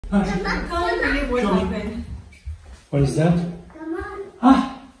I can't believe what happened. What is that? Come on.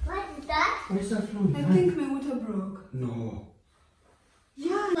 Ah! What is that? What is that fluid? I think my water broke. No.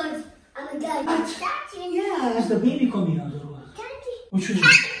 Yeah. I'm gonna touch it. Yeah. Is the baby coming out or what? Touch it. Which one?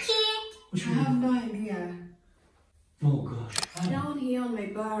 Touch it. Which I one? have no idea. Oh gosh. Honey. Down here on my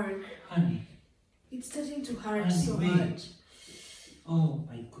back, Honey. it's starting to hurt Honey, so wait. much. Oh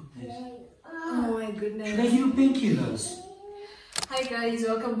my goodness. Oh my Should I goodness. give you painkillers? Hi guys,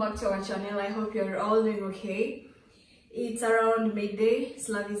 welcome back to our channel. I hope you're all doing okay. It's around midday.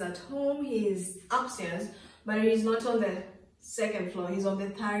 Slav is at home. He's upstairs, but he's not on the second floor. He's on the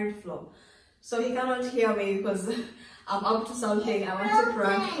third floor. So he cannot hear me because I'm up to something. I want to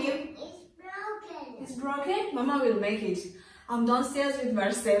prank him. It's broken. It's broken? Mama will make it. I'm downstairs with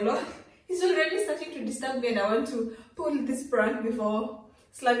Marcelo. He's already starting to disturb me and I want to pull this prank before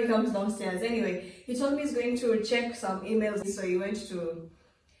Slavy comes downstairs. Anyway, he told me he's going to check some emails. So he went to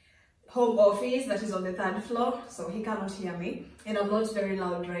home office that is on the third floor. So he cannot hear me. And I'm not very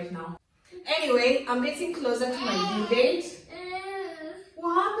loud right now. Anyway, I'm getting closer to my due date.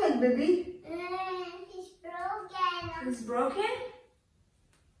 What happened, baby? It's broken. It's broken?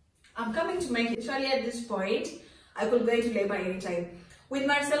 I'm coming to make it. Usually at this point, I could go into labor anytime. With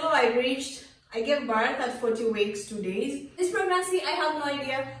Marcelo, I gave birth at 40 weeks, 2 days. This pregnancy, I have no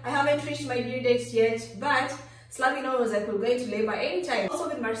idea. I haven't reached my due dates yet, but Slavy knows I could go into labor anytime. Also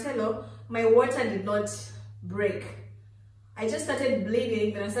with Marcelo, my water did not break. I just started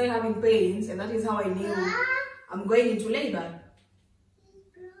bleeding, then I started having pains, and that is how I knew I'm going into labor. It's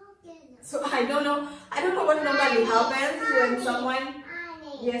broken. So I don't know what normally happens when someone...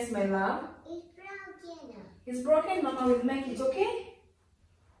 Honey. Yes, my love. It's broken. It's broken, Mama will make it, okay?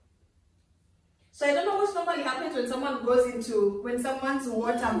 So I don't know what normally happens when someone's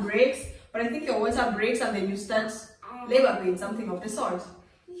water breaks, but I think your water breaks and then you start labor pain, something of the sort.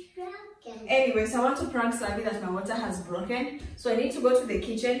 It's broken. Anyway, so I want to prank Slavy that my water has broken. So I need to go to the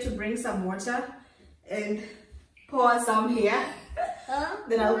kitchen to bring some water and pour some here.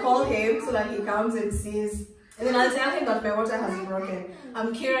 Then I'll call him so that he comes and sees. And then I'll tell him that my water has broken.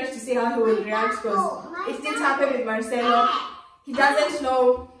 I'm curious to see how he will react because it didn't happen with Marcelo. He doesn't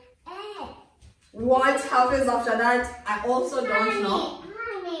know what happens after that. I also don't know.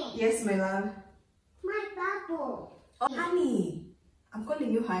 Honey. Yes, my love. My bubble. Oh, honey. I'm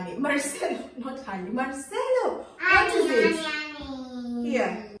calling you honey. Marcelo, not honey. Marcelo. What is it? Honey.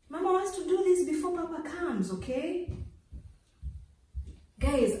 Here. Mama wants to do this before Papa comes, okay?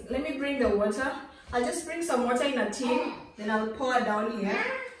 Guys, let me bring the water. I'll just bring some water in a tin, then I'll pour it down here.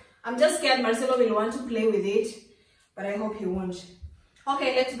 I'm just scared Marcelo will want to play with it, but I hope he won't.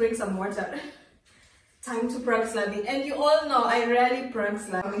 Okay, let's bring some water. Time to prank Slavy. And you all know I rarely prank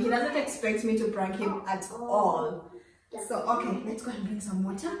Slavy. I mean, he doesn't expect me to prank him at all. So, okay, let's go and bring some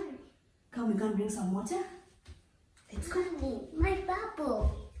water. Come, we go and bring some water. Let's go. Honey. My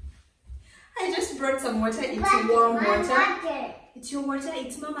bubble. I just brought some water. It's My warm water. water. It's your water.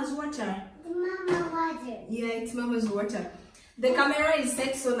 It's Mama's water. The mama water. Yeah, it's Mama's water. The camera is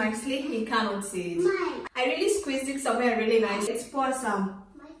set so nicely, he cannot see it. Mine. I really squeezed it somewhere really nice. Let's pour some.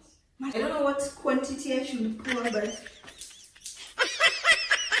 I don't know what quantity I should pour, but...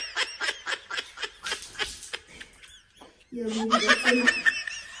 Yeah, maybe that's enough.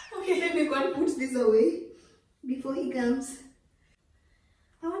 Okay, let me go and put this away before he comes.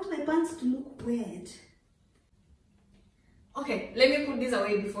 I want my pants to look wet. Okay, let me put this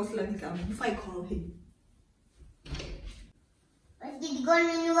away before Slavy comes, before I call him. What's it going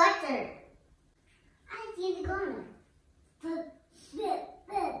in the water? I see it going.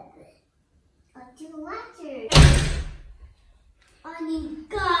 What's in the water? Oh my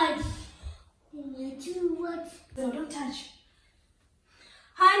gosh. You too much. No, don't touch.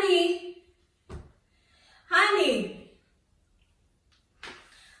 Honey! Honey!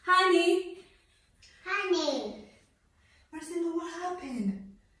 Honey! Honey. Marcelo, what happened?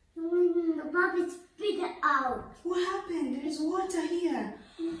 The puppy spit it out. What happened? There is water here.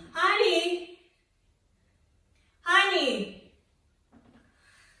 Honey! Honey!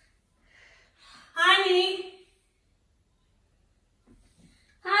 Honey!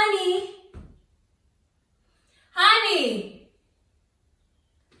 Honey! Honey!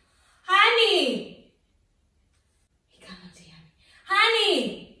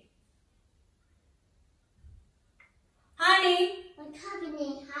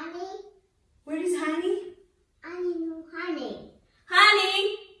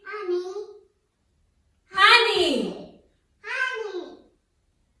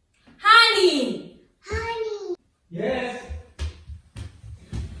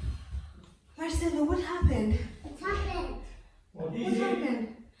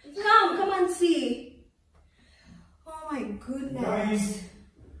 goodness.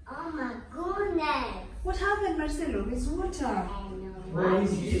 Oh my goodness. What happened, Marcelo? It's water. I know What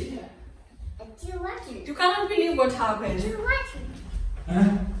is it? It's too water. You cannot believe what happened. You Too water.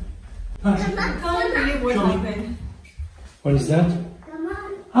 Huh? Huh? can't believe what Show me. happened. What is that? Come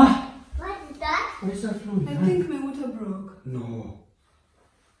on. Ah! What is that? What is that fluid? I think my water broke. No.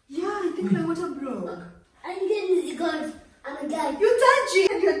 Yeah, I think my water broke. I'm getting the gun. I'm a guy.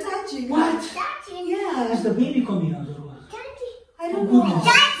 You're touching. What? Touching. Yeah. Is the baby coming out or what? Touching. I don't Oh, know. goodness.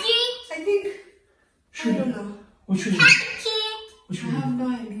 Touching. I think. Should I don't know. What should we do? Touching. What I should we have do? no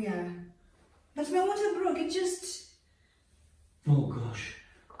idea. But my water broke. It just. Oh gosh.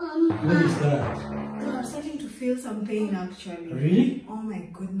 What is that? I'm starting to feel some pain actually. Really? Oh my Honey,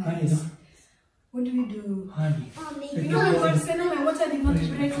 goodness. no. What do we do? Honey. Oh, Let maybe. me No, go. Marcelo, my water did not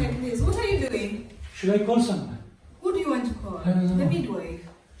break like this. What are you doing? Should I call someone? Who do you want to call? I don't know. The midwife.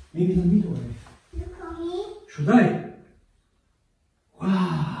 Maybe the midwife. You call me? Should I?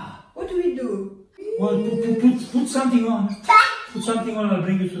 Wow. What do we do? Well, put something on. Put something on, I'll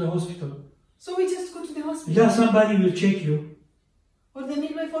bring you to the hospital. So we just go to the hospital? Yeah, somebody will check you. Or the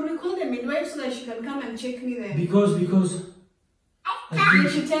midwife, or we call the midwife so that she can come and check me then. Because I And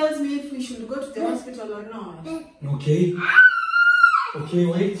think, she tells me if we should go to the hospital or not. okay. Okay,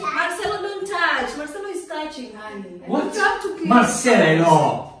 wait. Marcelo, don't touch. Marcelo is touching, honey. What? You have to clean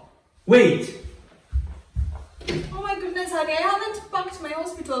Marcelo! Wait! Oh my goodness, honey, I haven't packed my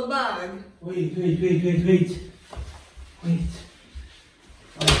hospital bag. Wait.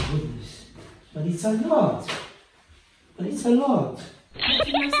 Oh goodness. But it's a lot. Marcelo,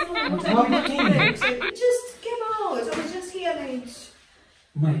 what How are you came doing? it? It just came out. I was just here and it...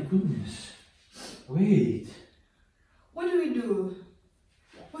 My goodness. Wait. What do we do?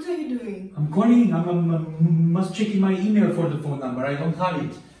 What are you doing? I'm calling. I'm must check in my email for the phone number. I don't have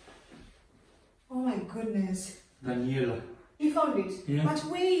it. Oh my goodness. Daniela. You found it? Yeah. But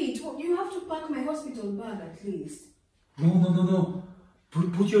wait, you have to pack my hospital bag at least. No.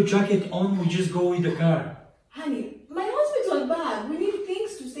 Put your jacket on. We just go with the car. Honey, my hospital bag. We need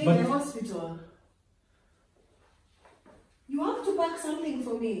things to stay But- in the hospital. You have to pack something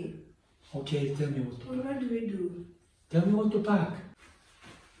for me. Okay, tell me what to What do we do? Tell me what to pack.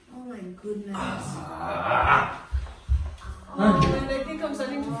 Oh my goodness. Ah. Oh, and I think I'm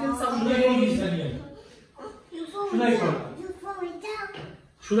starting to feel some Should I call Miss pain. Daniela? You fall Should I call? down. You fall down.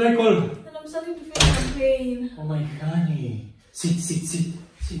 Should I call her? And I'm starting to feel some pain. Oh my honey.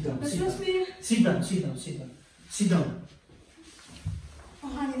 Sit down. Does this mean... Sit down. Oh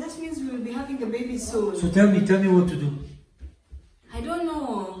honey, that means we will be having a baby soon. So tell me what to do. I don't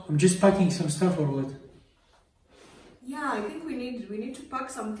know. I'm just packing some stuff or what? Yeah, I think we need to pack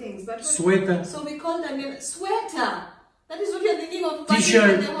some things. But what- Sweater. So we call Daniel sweater. That is what you're thinking of packing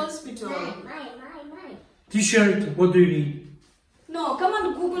T-shirt. in the hospital. My. T-shirt. What do you need? No, come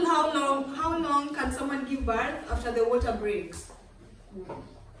and Google how long can someone give birth after the water breaks.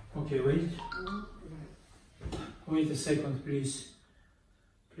 Okay, wait. Wait a second, please.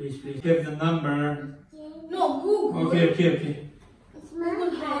 Please. Have the number. No, Google. Okay. It's my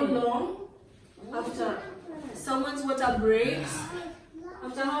Google how long after someone's water breaks,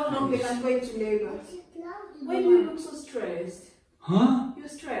 after how long they can go into labor. Why do you look so stressed? Huh? You're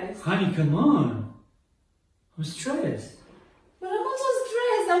stressed. Honey, come on. I'm stressed. But I'm also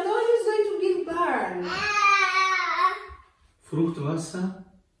stressed. I'm the one who's going to give birth. Fruchtwasser.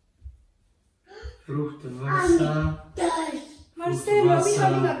 Marcelo, are we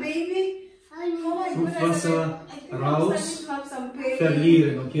having a baby? Oh my goodness, Fruchtwasser I think I'm raus. starting to have some pain.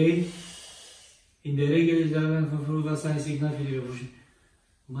 Verlieren, okay? In der Regel ist aber von Fruchtwasser ein Signal für die Revolution.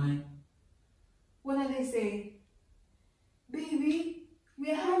 Mein. What are they saying? Baby,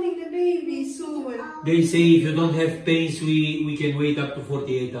 we are having the baby soon. They say if you don't have pains, we can wait up to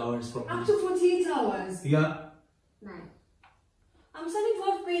 48 hours from Up now. to 48 hours. Yeah. I'm starting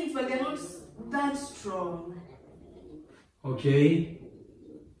to have pains, but they're not that strong. Okay.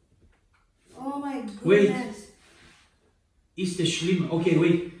 Oh my goodness. Wait. Ist es schlimm? Okay,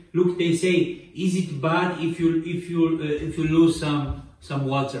 wait. Look, they say, is it bad if you lose some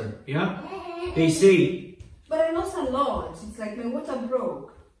water? Yeah. They say, But I lost a lot. It's like my water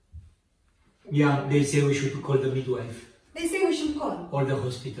broke. yeah. They say we should call the midwife They say we should call. or the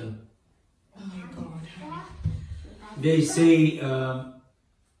hospital. Oh my god. They say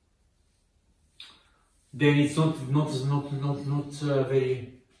then it's not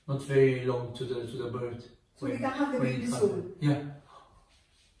very long to the birth. So we can have the when baby it soon. happens. Yeah.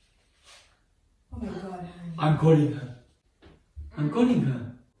 Oh my god. I'm calling her.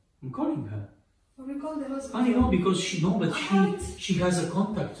 Or we call the hospital. I know because she has a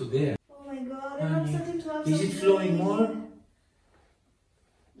contact to there. Oh my god. And I'm Honey, starting to have is some it flowing pain. more?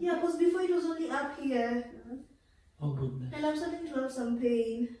 Yeah, because before it was only up here. Oh goodness. And I'm starting to have some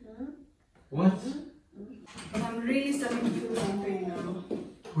pain. What? I'm really starting to feel some pain now.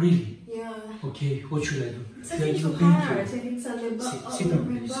 Really? Yeah. Okay, what should I do? It's Should I starting give to a painkiller? hurt and it's on the back. Sit down,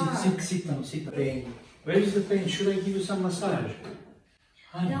 please. Sit down, sit down. Pain. Where is the pain? Should I give you some massage?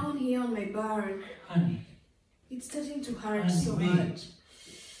 Honey, Down here on my back. honey, It's starting to hurt honey, so wait. much.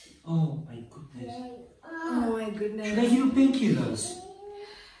 Oh my goodness. Oh my Should I goodness. give you painkillers?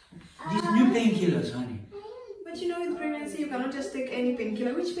 These new painkillers, honey. But you know, with pregnancy, you cannot just take any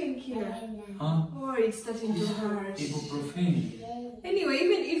painkiller. Which painkiller? Huh? Oh, it's starting to hurt. Ibuprofen. Anyway,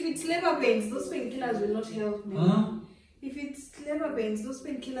 even if it's labor pains, those painkillers will not help me. Huh? If it's labor pains, those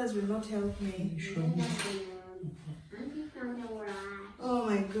painkillers will not help me. Sure. Oh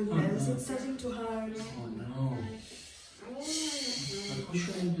my goodness, it's starting to hurt. Oh no. But what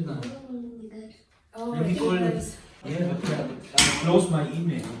should I do now? Oh Let my me call goodness. Yeah, but I closed my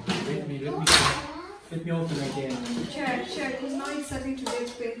email. Let me open again. Check, because now it's starting to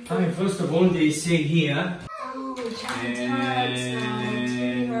get painful. Hi, first of all, they say here. Oh, it hurts now.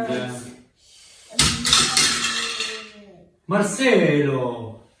 It hurts.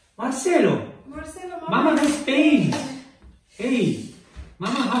 Marcelo! Marcelo, Mama has pains! Hey!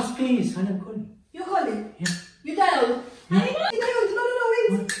 Mama has pains! Honey, I'm calling. You calling? Yeah. You dialed? Yeah. I dialed. No,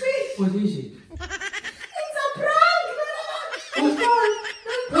 wait. What is it? It's a prank! No.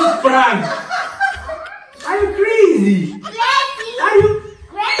 What prank? Are you crazy? Are you?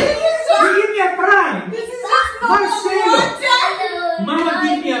 You give me a prank! This is just Marcelo! water. Mama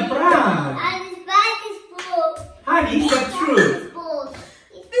give me a prank! Honey, is that true?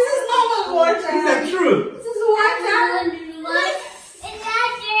 This is normal water. Is that true? This is water.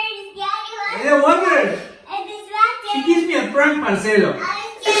 Yeah, water! She gives me a prank, Marcelo.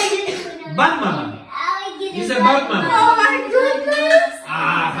 Bad mama. It's a bad mama. Oh my goodness.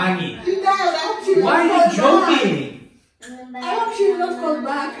 Ah, honey. You dialed actually. Why are you joking? I hope she will not call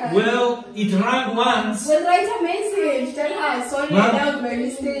back. Honey. Well, it rang once. Well, write a message. Tell her, sorry, Huh? I dialed by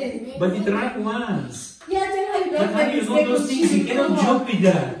mistake. But it rang once. Yeah, tell her you But dialed by honey, you mistake. know those things, you cannot joke with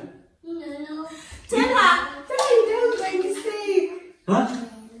that. Tell her you dialed by mistake. Huh?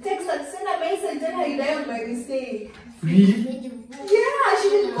 Text her, send a message, tell her you dialed by mistake. Really? Yeah, she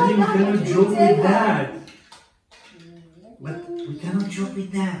will call Honey, we back. cannot and joke tell with her. that. But we cannot joke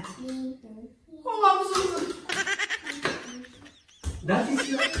with that. Oh, I'm so sorry. That is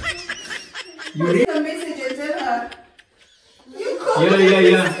your... You ready? Send a message and tell her. You call Yeah, back. yeah,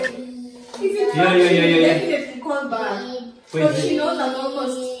 yeah. If you Yeah, tell yeah, her, yeah, she will yeah. definitely call back. Wait, Because she wait. knows I'm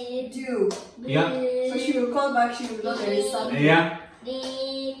almost due. Yeah. So she will call back, she will know there is something. Yeah.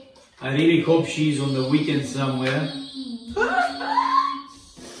 I really hope she's on the weekend somewhere.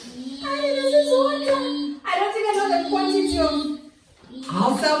 This is water. I don't even know the quantity of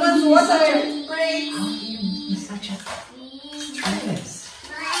How someone's water and spray. How can you be such a stress?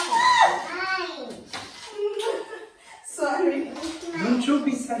 Sorry. Don't joke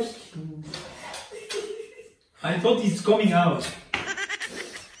with such... I thought it's coming out.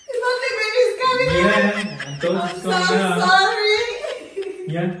 It's not the baby's coming out. Yeah, I thought I'm it's so coming out. sorry.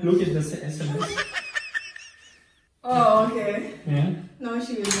 Yeah, look at the SMS. Oh, okay. Yeah, No,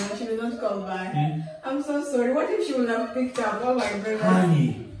 she will not. She will not call back. yeah. I'm so sorry. What if she would have picked up? Oh my goodness.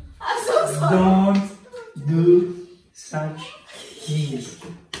 Honey, I'm so sorry. don't do such things.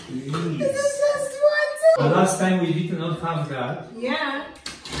 This Please. is just The water. last time we did not have that. Yeah.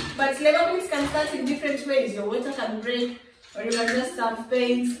 But labor pains can start in different ways. Your water can break, or you can just have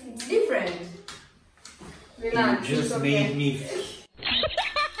pains. It's different. Relax. You It's just okay. made me